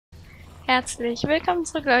Herzlich willkommen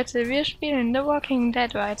zurück, Leute. Wir spielen The Walking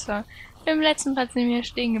Dead weiter. Im letzten Part sind wir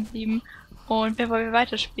stehen geblieben. Und bevor wir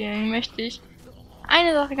weiterspielen, möchte ich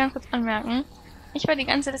eine Sache ganz kurz anmerken. Ich war die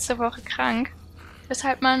ganze letzte Woche krank,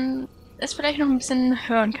 weshalb man es vielleicht noch ein bisschen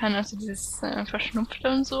hören kann. Also dieses Verschnupfte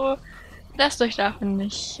und so. Lasst euch davon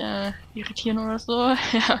nicht irritieren oder so.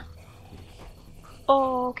 Ja.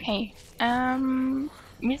 Okay.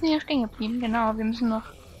 Wir sind hier stehen geblieben. Genau, wir müssen noch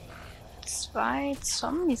 2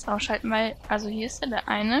 Zombies ausschalten, weil, also hier ist ja der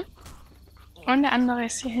eine und der andere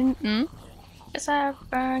ist hier hinten. Deshalb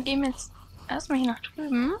gehen wir jetzt erstmal hier nach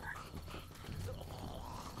drüben.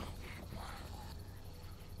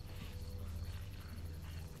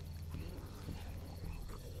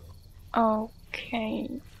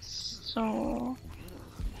 Okay, so.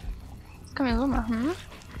 Das können wir so machen.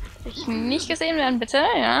 Ich nicht gesehen werden, bitte,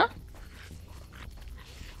 ja.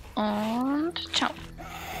 Und ciao.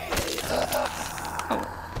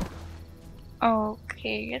 Oh.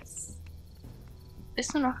 Okay, jetzt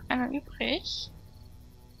ist nur noch einer übrig.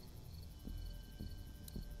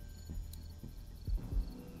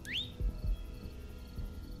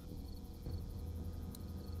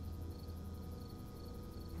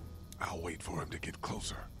 I'll wait for him to get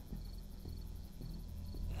closer.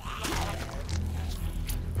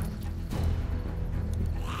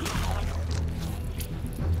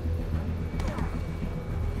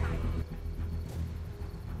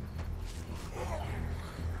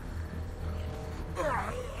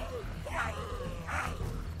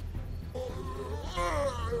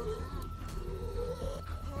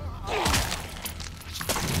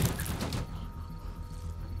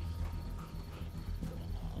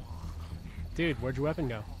 Dude, where'd your weapon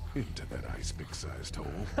go? Into that ice big-sized hole.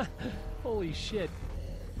 Holy shit.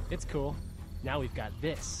 It's cool. Now we've got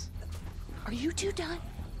this. Are you two done?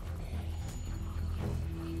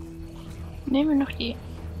 Nehmen wir noch die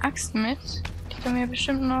Axt mit. Die können wir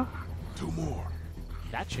bestimmt noch 2 more.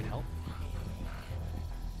 That should help.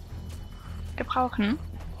 gebrauchen.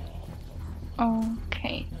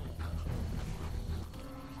 Okay.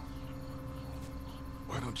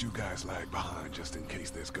 Why don't you guys lag behind just in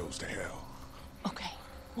case this goes to hell? Okay,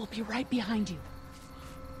 we'll be right behind you.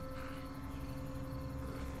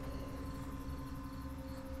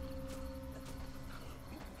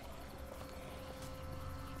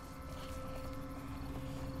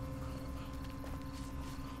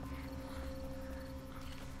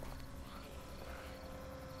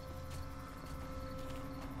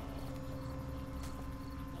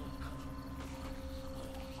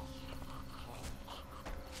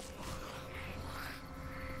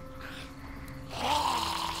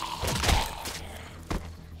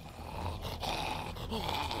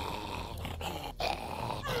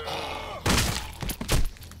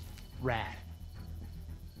 Rad.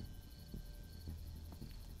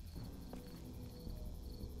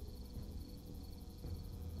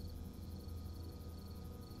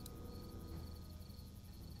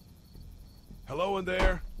 Hello in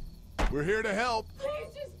there. We're here to help. Please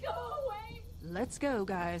just go away. Let's go,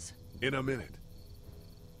 guys. In a minute.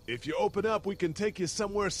 If you open up, we can take you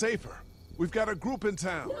somewhere safer. We've got a group in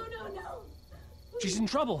town. No. She's in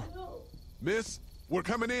trouble. No. Miss, we're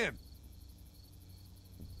coming in.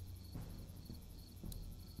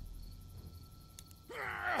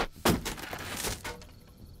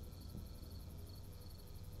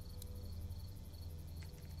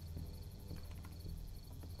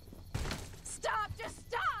 Stop, just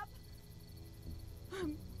stop.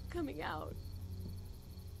 I'm coming out.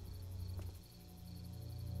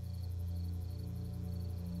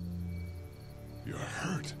 You're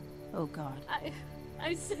hurt. Oh, God.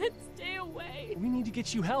 I said stay away. We need to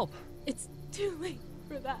get you help. It's too late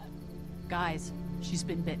for that. Guys, she's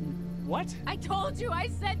been bitten. What? I told you, I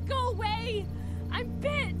said go away. I'm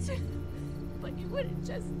bit. But you wouldn't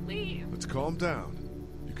just leave. Let's calm down.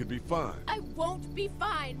 You could be fine. I won't be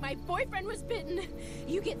fine. My boyfriend was bitten.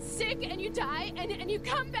 You get sick and you die, and you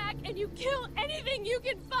come back and you kill anything you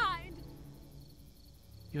can find.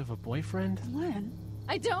 You have a boyfriend? Glenn?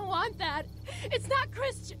 I don't want that. It's not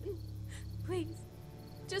Christian. Please,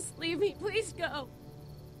 just leave me. Please go.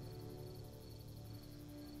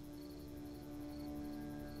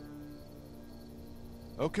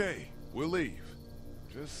 Okay, we'll leave.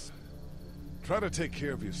 Just try to take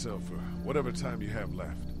care of yourself for whatever time you have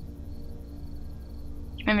left.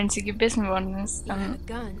 Ich meine, wenn sie gebissen worden ist, You had a dann...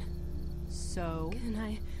 gun. So, Can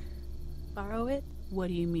I borrow it? what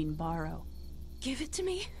do you mean borrow? Give it to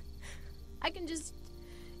me? I can just,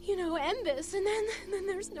 end this, and then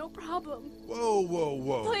there's no problem.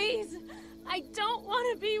 Whoa. Please, I don't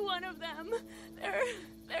want to be one of them.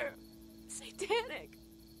 They're satanic.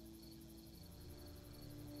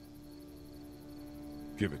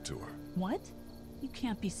 Give it to her. What? You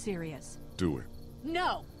can't be serious. Do it.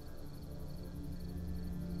 No!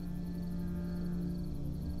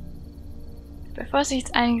 Bevor sich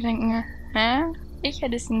jetzt einige denken, hä? Ich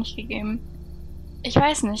hätte es ihr nicht gegeben. Ich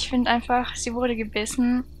weiß nicht, ich finde einfach, sie wurde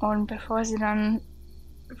gebissen und bevor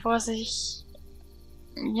sich,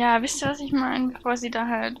 ja, wisst ihr, was ich meine? Bevor sie da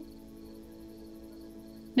halt,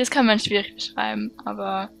 das kann man schwierig beschreiben,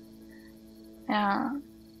 aber, ja.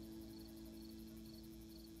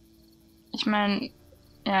 Ich meine,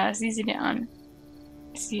 ja, sieh sie dir an.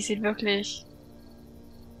 Sie sieht wirklich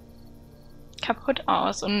kaputt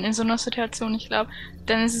aus und in so einer Situation, ich glaube,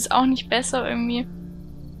 dann ist es auch nicht besser irgendwie,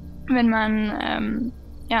 wenn man,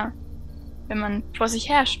 ja, wenn man vor sich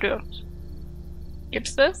her stirbt.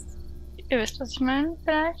 Gibt's das? Ihr wisst, was ich meine,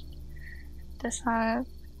 vielleicht? Deshalb,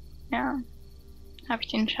 ja, habe ich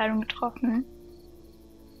die Entscheidung getroffen.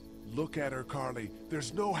 Look at her, Carly.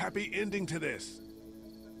 There's no happy ending to this.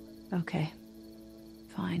 Okay.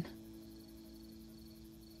 Fine.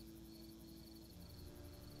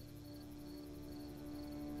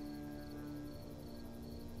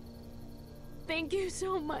 Thank you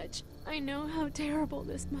so much. I know how terrible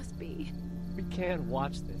this must be. We can't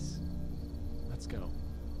watch this. Let's go.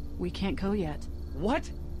 We can't go yet. What?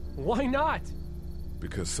 Why not?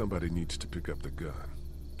 Because somebody needs to pick up the gun.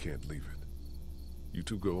 Can't leave it. You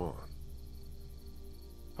two go on.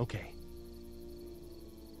 Okay.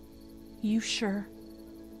 You sure?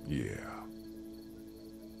 Yeah.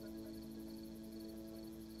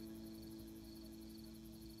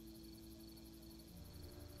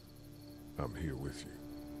 I'm here with you.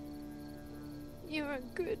 You're a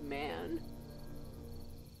good man.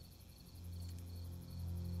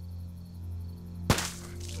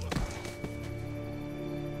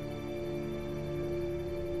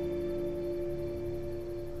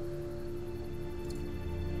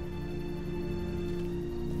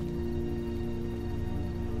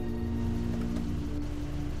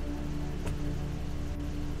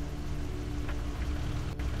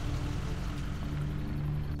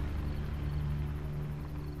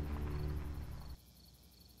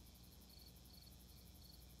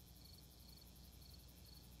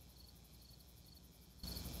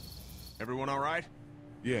 Everyone all right?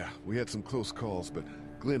 Yeah, we had some close calls, but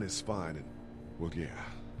Glenn is fine and, well, yeah,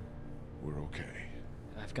 we're okay.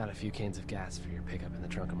 I've got a few cans of gas for your pickup in the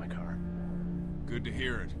trunk of my car. Good to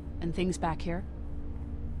hear it. And things back here?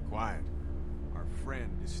 Quiet. Our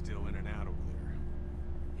friend is still in and out over there.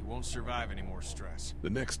 He won't survive any more stress. The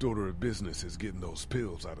next order of business is getting those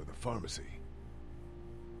pills out of the pharmacy.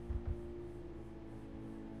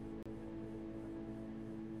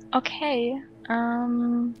 Okay,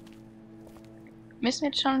 müssen wir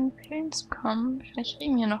jetzt schon Pillen zu kommen? Vielleicht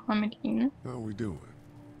reden wir nochmal mit ihnen. How are we doing?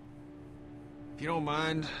 If you don't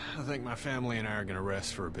mind, I think my family and I are gonna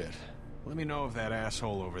rest for a bit. Let me know if that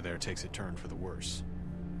asshole over there takes a turn for the worse.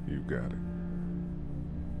 You got it.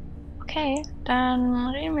 Okay, dann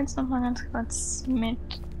reden wir jetzt nochmal ganz kurz mit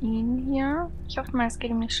ihnen hier. Ich hoffe mal, es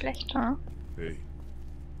geht ihm nicht schlechter. Hey,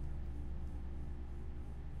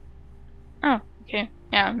 Ah, okay.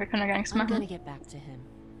 Ja, wir können da gar nichts I'm gonna machen. get back to him.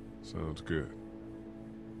 sounds good.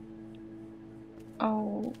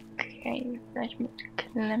 Okay, vielleicht mit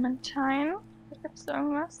Clementine? Gibt's da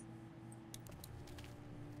irgendwas?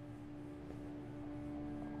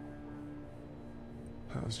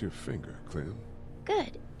 How's your finger, Clem?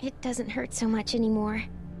 Good. It doesn't hurt so much anymore.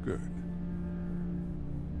 Good.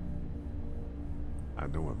 I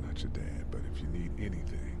know I'm not your dad, but if you need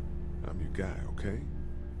anything, I'm your guy, okay?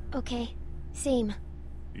 Okay. Same.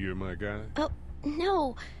 You're my guy? Oh,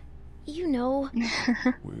 no. You know.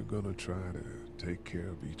 We're gonna try to take care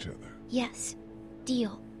of each other. Yes.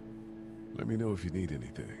 Deal. Let me know if you need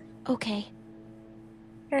anything. Okay.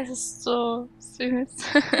 Es ist so süß.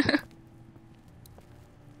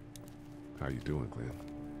 How you doing, Clem?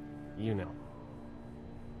 You know.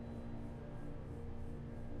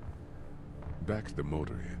 Back to the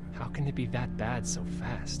motorhead. How can it be that bad so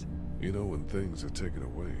fast? You know, when things are taken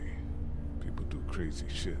away, people do crazy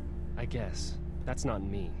shit. I guess. But that's not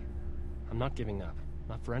me. I'm not giving up.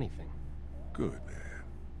 Not for anything. Good, man.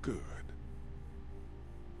 Good.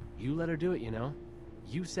 You let her do it, you know?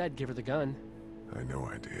 You said give her the gun. I know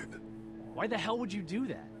I did. Why the hell would you do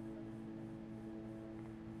that?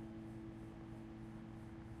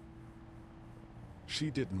 She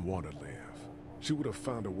didn't want to live. She would have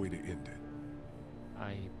found a way to end it.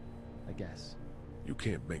 I guess. You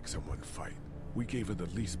can't make someone fight. We gave her the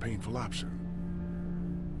least painful option.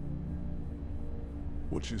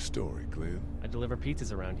 What's your story, Glenn? I deliver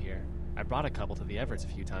pizzas around here. I brought a couple to the Everetts a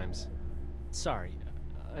few times. Sorry,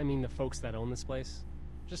 I mean the folks that own this place.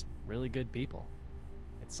 Just really good people.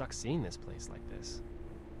 It sucks seeing this place like this.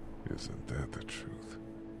 Isn't that the truth?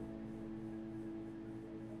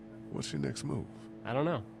 What's your next move? I don't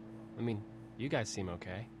know. I mean, you guys seem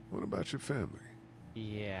okay. What about your family?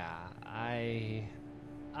 Yeah, I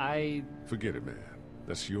Forget it, man.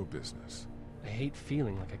 That's your business. hate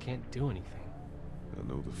feeling like I can't do anything. I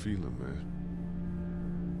know the feeling, man.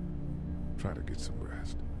 Try to get some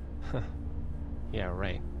rest. Yeah,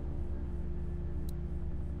 right.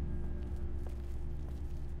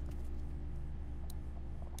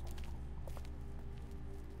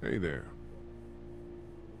 Hey there.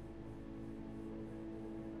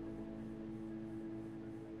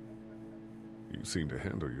 You seem to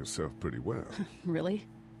handle yourself pretty well. Really?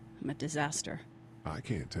 I'm a disaster. I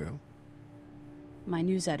can't tell. My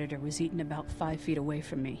news editor was eaten about 5 feet away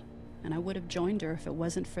from me, and I would have joined her if it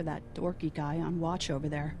wasn't for that dorky guy on watch over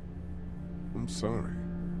there. I'm sorry.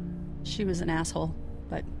 She was an asshole,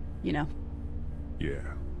 but, you know.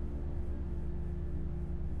 Yeah.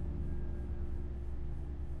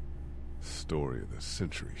 Story of the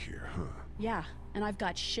century here, huh? Yeah, and I've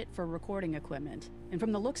got shit for recording equipment. And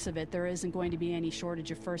from the looks of it, there isn't going to be any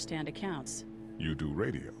shortage of first-hand accounts. You do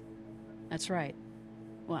radio. That's right.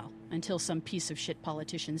 Well, until some piece of shit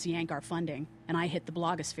politicians yank our funding, and I hit the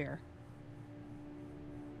blogosphere.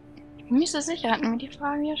 Ich bin nicht so sicher, hatten wir die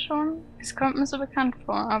Frage ja schon? Es kommt mir so bekannt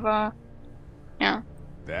vor, aber ja.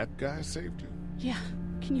 That guy saved you? Yeah,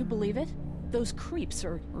 can you believe it? Those creeps,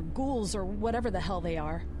 or ghouls, or whatever the hell they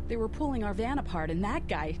are. They were pulling our van apart, and that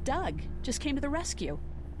guy, Doug, just came to the rescue.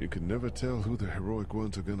 You can never tell who the heroic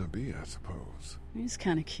ones are gonna be, I suppose. He's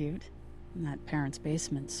kinda cute. In that parents'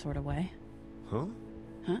 basement sort of way. Huh?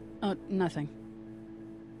 Huh? Oh, nothing.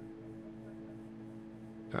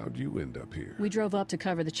 How'd you end up here? We drove up to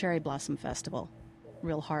cover the Cherry Blossom Festival.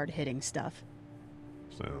 Real hard-hitting stuff.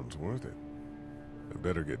 Sounds worth it. I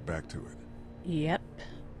better get back to it. Yep.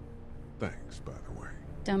 Thanks, by the way.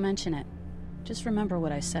 Don't mention it. Just remember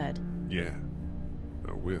what I said. Yeah,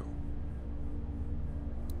 I will.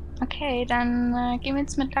 Okay, dann gehen wir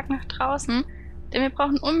jetzt mit Luck nach draußen, denn wir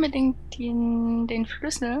brauchen unbedingt den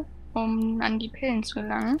Schlüssel, um an die Pillen zu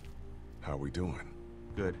gelangen. How we doing?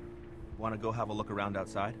 Good. Want to go have a look around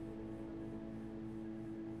outside?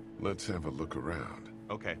 Let's have a look around.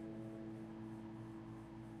 Okay.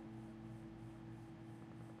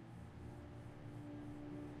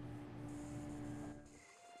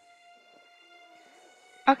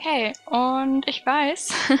 Okay, und ich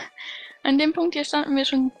weiß, an dem Punkt hier standen wir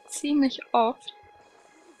schon ziemlich oft.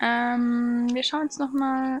 Wir schauen uns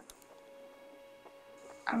nochmal.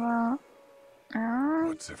 Aber, ja.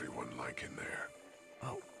 What's everyone like in there?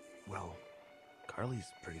 Oh, well,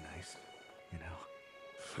 Carly's pretty nice, you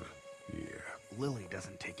know. Yeah. Lily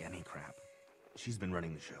doesn't take any crap. She's been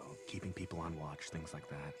running the show, keeping people on watch, things like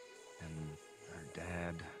that. And her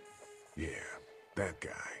dad... Yeah, that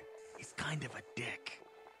guy. He's kind of a dick.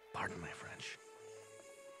 Pardon my French.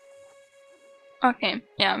 Okay,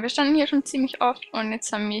 ja, wir standen hier schon ziemlich oft und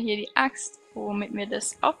jetzt haben wir hier die Axt, womit wir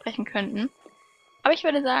das aufbrechen könnten. Aber ich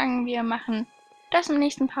würde sagen, wir machen das im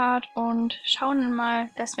nächsten Part und schauen mal,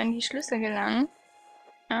 dass wir an die Schlüssel gelangen.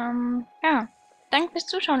 Ja, danke fürs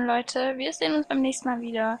Zuschauen, Leute. Wir sehen uns beim nächsten Mal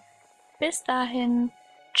wieder. Bis dahin,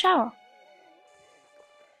 ciao.